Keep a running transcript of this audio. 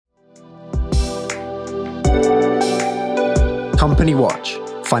Company Watch,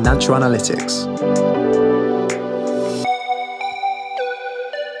 Financial Analytics.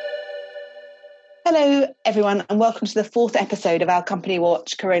 Hello, everyone, and welcome to the fourth episode of our Company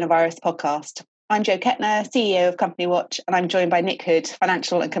Watch Coronavirus podcast. I'm Jo Kettner, CEO of Company Watch, and I'm joined by Nick Hood,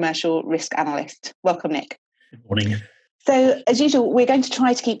 Financial and Commercial Risk Analyst. Welcome, Nick. Good morning. So, as usual, we're going to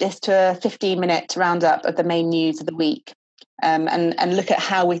try to keep this to a 15-minute roundup of the main news of the week and look at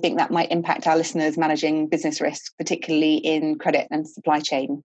how we think that might impact our listeners managing business risk, particularly in credit and supply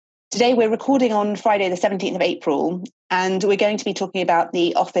chain. Today, we're recording on Friday, the 17th of April, and we're going to be talking about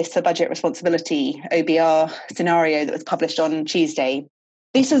the Office for Budget Responsibility, OBR, scenario that was published on Tuesday.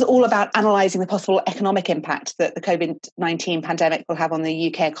 This was all about analysing the possible economic impact that the COVID-19 pandemic will have on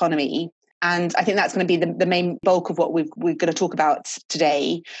the UK economy. And I think that's going to be the main bulk of what we're going to talk about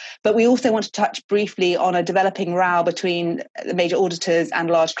today. But we also want to touch briefly on a developing row between the major auditors and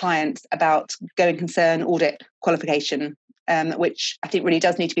large clients about going concern audit qualification, which I think really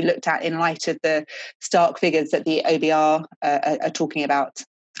does need to be looked at in light of the stark figures that the OBR are talking about.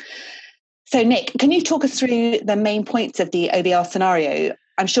 So, Nick, can you talk us through the main points of the OBR scenario?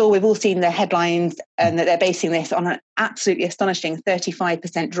 I'm sure we've all seen the headlines and that they're basing this on an absolutely astonishing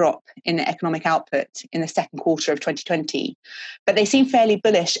 35% drop in economic output in the second quarter of 2020. But they seem fairly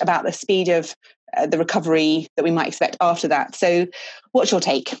bullish about the speed of the recovery that we might expect after that. So what's your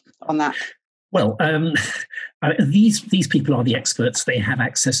take on that? Well, these people are the experts. They have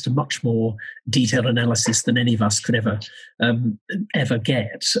access to much more detailed analysis than any of us could ever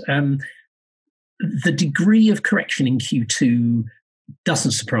get. The degree of correction in Q2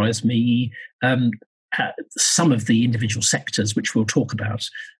 doesn't surprise me. Some of the individual sectors, which we'll talk about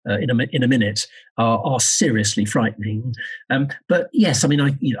in a minute, are seriously frightening. But yes, I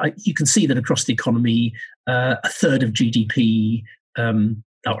mean, you can see that across the economy, a third of GDP, or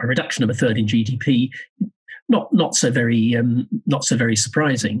a reduction of a third in GDP, not so very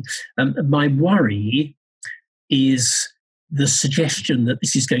surprising. My worry is the suggestion that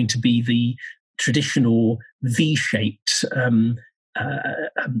this is going to be the traditional V-shaped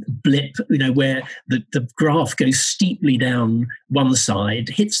blip, where the graph goes steeply down one side,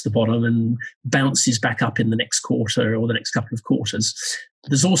 hits the bottom and bounces back up in the next quarter or the next couple of quarters.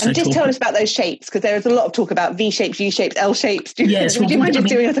 There's also and just tell us about those shapes, because there is a lot of talk about V-shapes, U-shapes, L-shapes. Do you mind just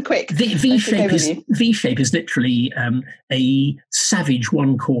doing us a quick V-shape is literally a savage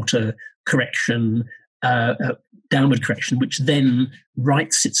one-quarter correction, downward correction, which then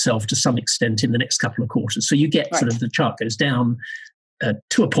rights itself to some extent in the next couple of quarters. So you get sort of the chart goes down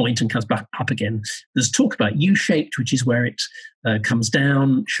to a point and comes back up again. There's talk about U-shaped, which is where it comes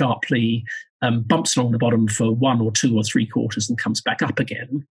down sharply, bumps along the bottom for 1 or 2 or 3 quarters and comes back up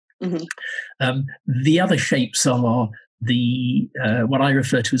again. Mm-hmm. The other shapes are the what I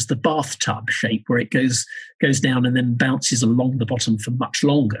refer to as the bathtub shape, where it goes down and then bounces along the bottom for much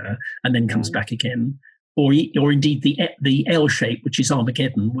longer and then comes back again. Or indeed the L shape, which is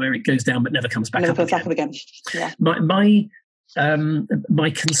Armageddon, where it goes down but never comes back up again. Yeah. My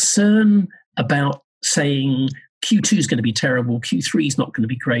concern about saying Q2 is going to be terrible, Q3 is not going to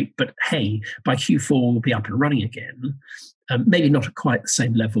be great, but hey, by Q4 we'll be up and running again, maybe not at quite the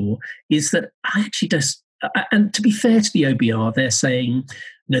same level, is that I actually just, and to be fair to the OBR, they're saying,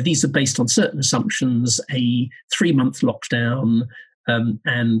 these are based on certain assumptions, a 3-month lockdown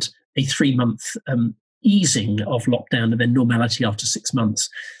and a 3-month easing of lockdown and then normality after 6 months.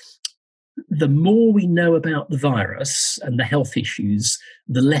 The more we know about the virus and the health issues,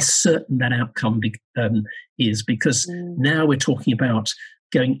 the less certain that outcome is, because now we're talking about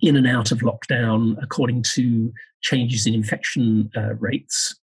going in and out of lockdown according to changes in infection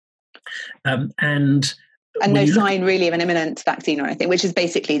rates. And no sign really of an imminent vaccine or anything, which is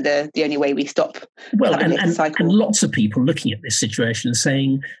basically the only way we stop. Well, and lots of people looking at this situation and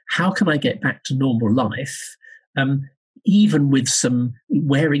saying, how can I get back to normal life, even with some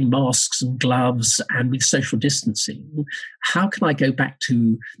wearing masks and gloves and with social distancing? How can I go back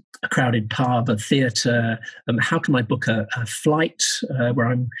to a crowded pub, a theatre? How can I book a flight where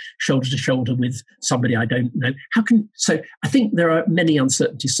I'm shoulder to shoulder with somebody I don't know? So I think there are many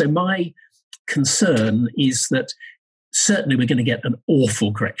uncertainties. So my concern is that certainly we're going to get an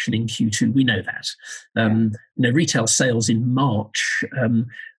awful correction in Q2. We know that. Retail sales in March,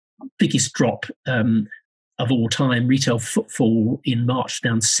 biggest drop of all time. Retail footfall in March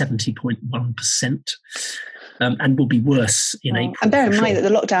down 70.1%, and will be worse in April. And bear in mind that the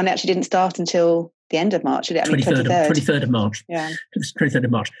lockdown actually didn't start until the end of March, did it? 23rd of March. Yeah. 23rd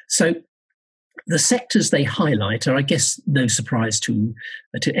of March. So the sectors they highlight are, I guess, no surprise to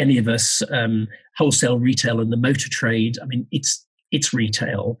any of us, wholesale, retail and the motor trade. I mean, it's it's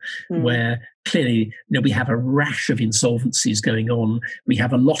retail, where clearly we have a rash of insolvencies going on. We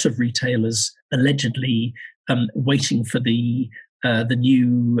have a lot of retailers allegedly waiting for the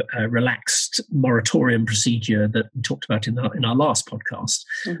new relaxed moratorium procedure that we talked about in our last podcast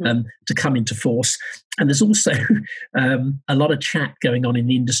to come into force. And there's also a lot of chat going on in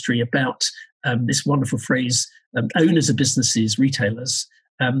the industry about this wonderful phrase, owners of businesses, retailers,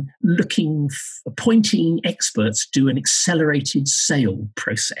 appointing experts to do an accelerated sale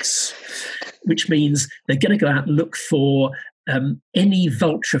process, which means they're going to go out and look for any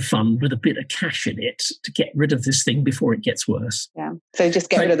vulture fund with a bit of cash in it to get rid of this thing before it gets worse. Yeah. So just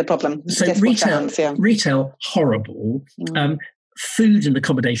get rid of the problem. So retail, horrible. Food and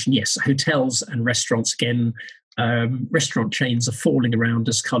accommodation, yes. Hotels and restaurants, again, restaurant chains are falling around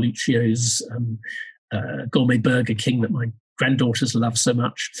us. Carluccio's Gourmet Burger King that my granddaughters love so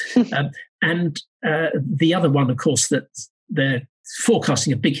much. And the other one, of course, that they're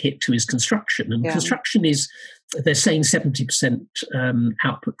forecasting a big hit to is construction. And construction is, they're saying 70%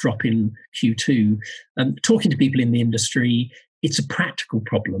 output drop in Q2. Talking to people in the industry, it's a practical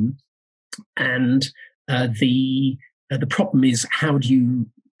problem. And the problem is, how do you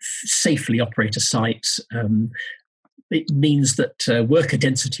safely operate a site? It means that worker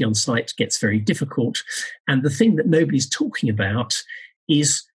density on site gets very difficult. And the thing that nobody's talking about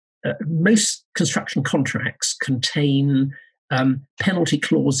is most construction contracts contain penalty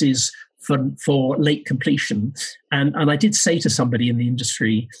clauses for late completion. And I did say to somebody in the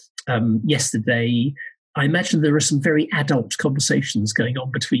industry yesterday, I imagine there are some very adult conversations going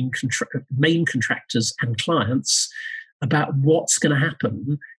on between main contractors and clients about what's going to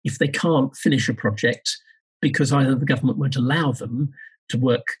happen if they can't finish a project because either the government won't allow them to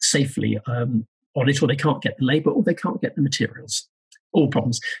work safely on it, or they can't get the labour, or they can't get the materials. All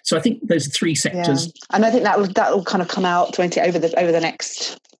problems. So I think those are three sectors. Yeah. And I think that will kind of come out, won't it, over the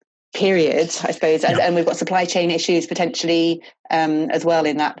next period, I suppose. And we've got supply chain issues potentially as well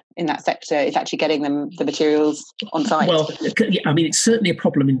in that sector. It's actually getting the materials on site. Well, I mean, it's certainly a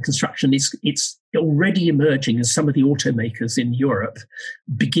problem in construction. It's already emerging as some of the automakers in Europe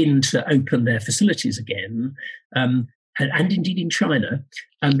begin to open their facilities again. And indeed in China,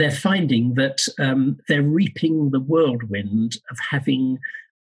 and they're finding that they're reaping the whirlwind of having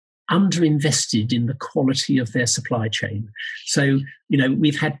underinvested in the quality of their supply chain. So,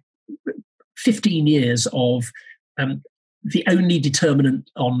 we've had 15 years of the only determinant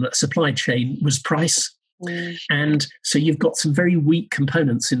on supply chain was price. And so you've got some very weak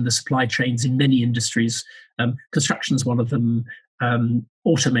components in the supply chains in many industries. Construction's one of them.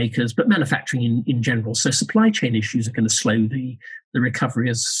 Automakers, but manufacturing in general. So supply chain issues are going to slow the recovery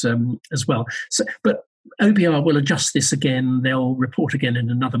as well. So, but OBR will adjust this again. They'll report again in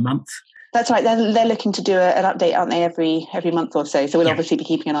another month. That's right. They're looking to do an update, aren't they, every month or so? So we'll obviously be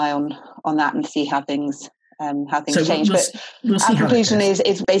keeping an eye on that and see how things change. We'll our conclusion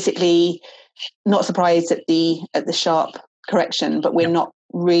is basically not surprised at the sharp correction, but we're not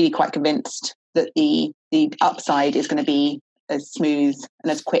really quite convinced that the upside is going to be as smooth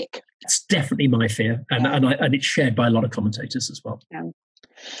and as quick. It's definitely my fear, and it's shared by a lot of commentators as well. Yeah.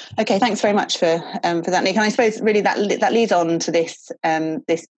 Okay, thanks very much for that, Nick. And I suppose really that leads on to this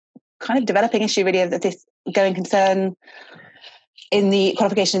kind of developing issue, really, of this going concern in the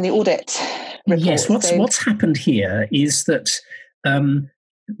qualification in the audit report. Yes, what's happened here is that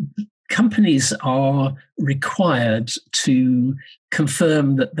companies are required to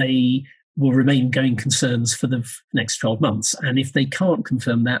confirm that they will remain going concerns for the next 12 months. And if they can't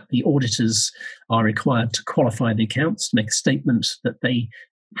confirm that, the auditors are required to qualify the accounts, to make a statement that they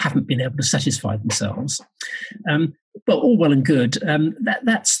haven't been able to satisfy themselves. But all well and good.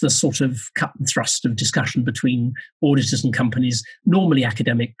 That's the sort of cut and thrust of discussion between auditors and companies, normally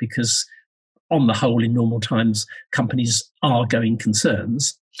academic, because on the whole, in normal times, companies are going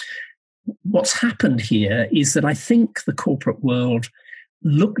concerns. What's happened here is that I think the corporate world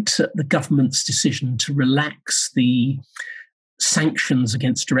looked at the government's decision to relax the sanctions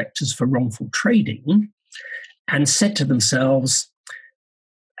against directors for wrongful trading and said to themselves,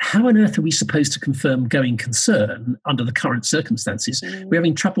 how on earth are we supposed to confirm going concern under the current circumstances? We're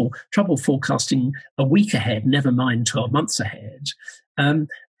having trouble forecasting a week ahead, never mind 12 months ahead.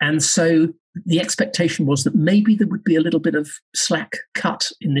 And so the expectation was that maybe there would be a little bit of slack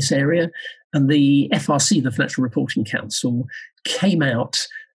cut in this area. And the FRC, the Financial Reporting Council, came out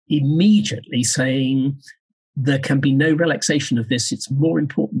immediately saying there can be no relaxation of this. It's more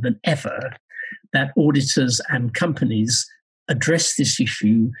important than ever that auditors and companies address this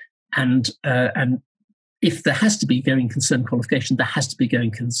issue, and if there has to be going concern qualification, there has to be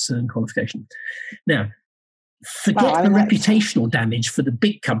going concern qualification. Now, Forget the reputational damage for the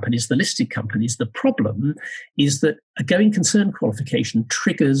big companies, the listed companies. The problem is that a going concern qualification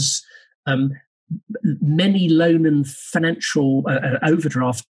triggers many loan and financial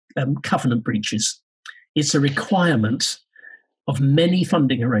overdraft covenant breaches. It's a requirement of many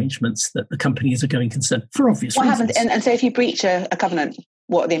funding arrangements that the companies are going concern for obvious reasons. What happens? And so if you breach a covenant,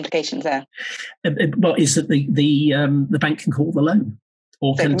 what are the implications there? Well, is that the bank can call the loan.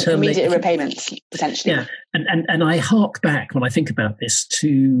 Or so can terminate immediate repayments, potentially. Yeah, and I hark back when I think about this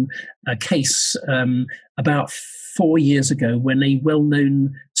to a case about 4 years ago when a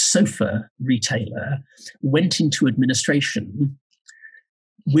well-known sofa retailer went into administration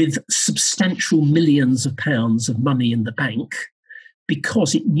with substantial millions of pounds of money in the bank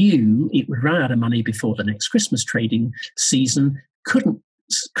because it knew it would run out of money before the next Christmas trading season.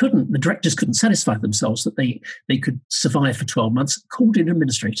 The directors couldn't satisfy themselves that they could survive for 12 months, called in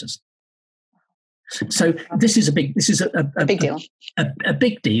administrators. So this is a big deal. A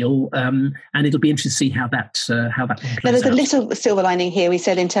big deal, and it'll be interesting to see how that plays there's out. A little silver lining here. We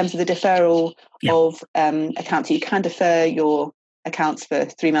said in terms of the deferral of accounts, you can defer your accounts for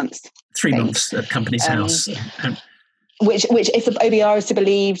 3 months. 3 months at Companies House. Which, if the OBR is to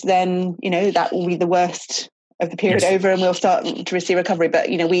believe, then that will be the worst of the period over, and we'll start to receive recovery. But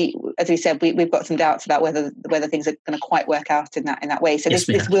as we said, we've got some doubts about whether things are going to quite work out in that way. So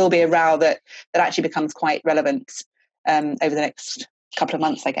this will be a row that actually becomes quite relevant over the next couple of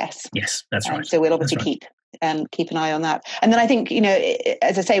months, I guess. Yes, that's right. So we'll obviously keep an eye on that. And then I think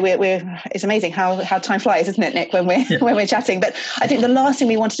as I say, we're it's amazing how time flies, isn't it, Nick, when we're chatting. But I think the last thing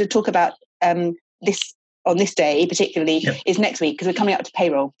we wanted to talk about on this day particularly is next week, because we're coming up to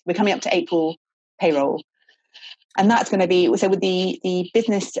payroll. We're coming up to April payroll. And that's going to be, so with the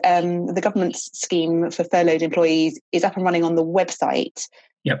business, the government's scheme for furloughed employees is up and running on the website.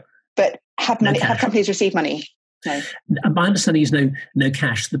 Yep. But have companies received money? No. My understanding is no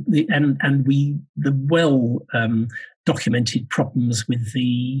cash. The well documented problems with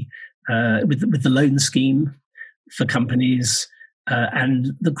the loan scheme for companies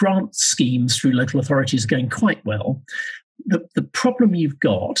and the grant schemes through local authorities are going quite well. The problem you've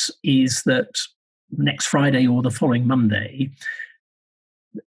got is that next Friday or the following Monday,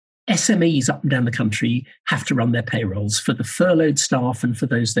 SMEs up and down the country have to run their payrolls for the furloughed staff and for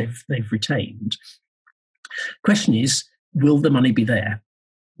those they've retained. Question is, will the money be there?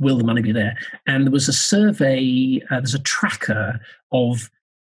 Will the money be there? And there was a survey, there's a tracker of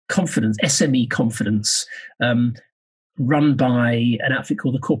confidence, SME confidence, run by an outfit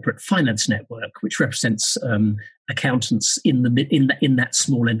called the Corporate Finance Network, which represents accountants in that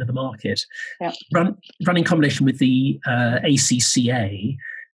small end of the market, run in combination with the ACCA,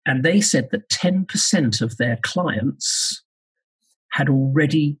 and they said that 10% of their clients had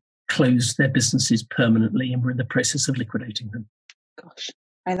already closed their businesses permanently and were in the process of liquidating them. Gosh.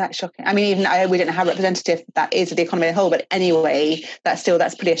 And that's shocking. I mean, even we don't know how representative that is of the economy as a whole, but anyway, that's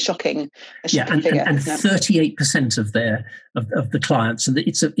pretty shocking figure. And 38% of the clients, and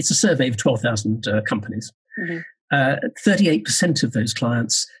it's a survey of 12,000 companies. Mm-hmm. 38% of those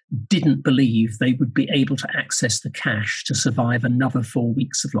clients didn't believe they would be able to access the cash to survive another 4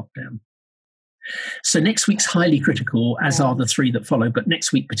 weeks of lockdown. So next week's highly critical, as are the 3 that follow, but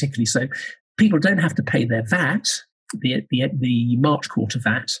next week particularly so. People don't have to pay their VAT. The March quarter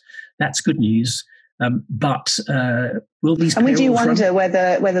VAT, that's good news. But will these? And we do wonder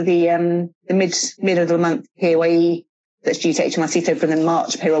whether the mid of the month PAYE that's due to HMRC, so from the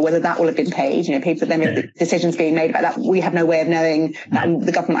March payroll, whether that will have been paid. People, the decisions being made about that. We have no way of knowing. And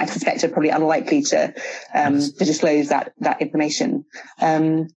the government, I suspect, are probably unlikely to disclose that information.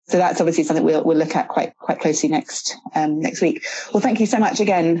 So that's obviously something we'll look at quite closely next week. Well, thank you so much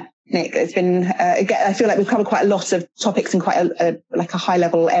again, Nick. It's been I feel like we've covered quite a lot of topics in quite a high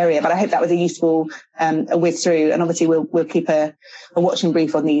level area, but I hope that was a useful whiz through. And obviously we'll keep a watching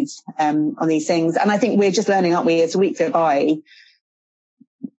brief on these things. And I think we're just learning, aren't we, as the weeks go by,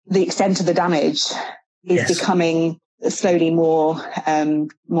 the extent of the damage is becoming slowly more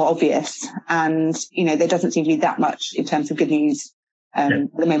obvious. And there doesn't seem to be that much in terms of good news at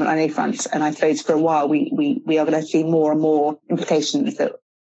the moment on any front. And I suppose for a while we are going to see more and more implications that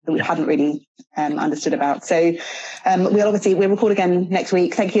we hadn't really understood about. So we'll record again next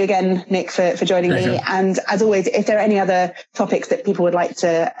week. Thank you again, Nick, for joining me. And as always, if there are any other topics that people would like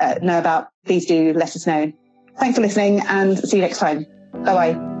to know about, please do let us know. Thanks for listening, and see you next time.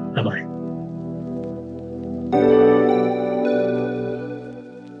 Bye-bye. Bye-bye.